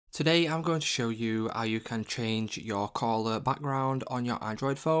Today I'm going to show you how you can change your caller background on your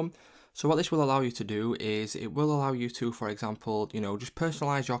Android phone. So what this will allow you to do is it will allow you to, for example, just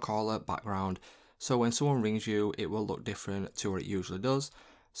personalize your caller background. So when someone rings you, it will look different to what it usually does.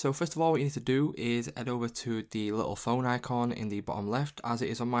 So first of all, what you need to do is head over to the little phone icon in the bottom left, as it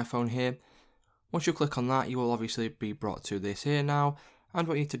is on my phone here. Once you click on that, you will obviously be brought to this here now. And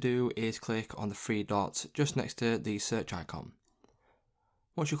what you need to do is click on the three dots just next to the search icon.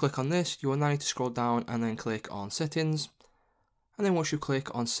 Once you click on this, you will now need to scroll down and then click on settings. And then once you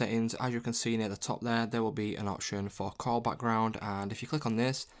click on settings, as you can see near the top there will be an option for call background. And if you click on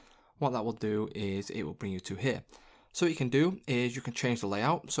this, what that will do is it will bring you to here. So what you can do is you can change the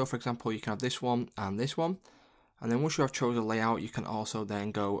layout. So for example, you can have this one and this one. And then once you have chosen the layout, you can also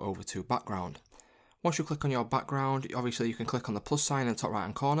then go over to background. Once you click on your background, obviously you can click on the plus sign in the top right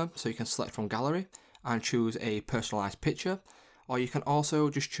hand corner. So you can select from gallery and choose a personalized picture. Or you can also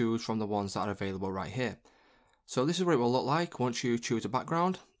just choose from the ones that are available right here. So this is what it will look like once you choose a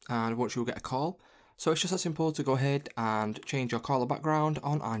background and once you get a call. So it's just that simple to go ahead and change your caller background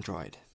on Android.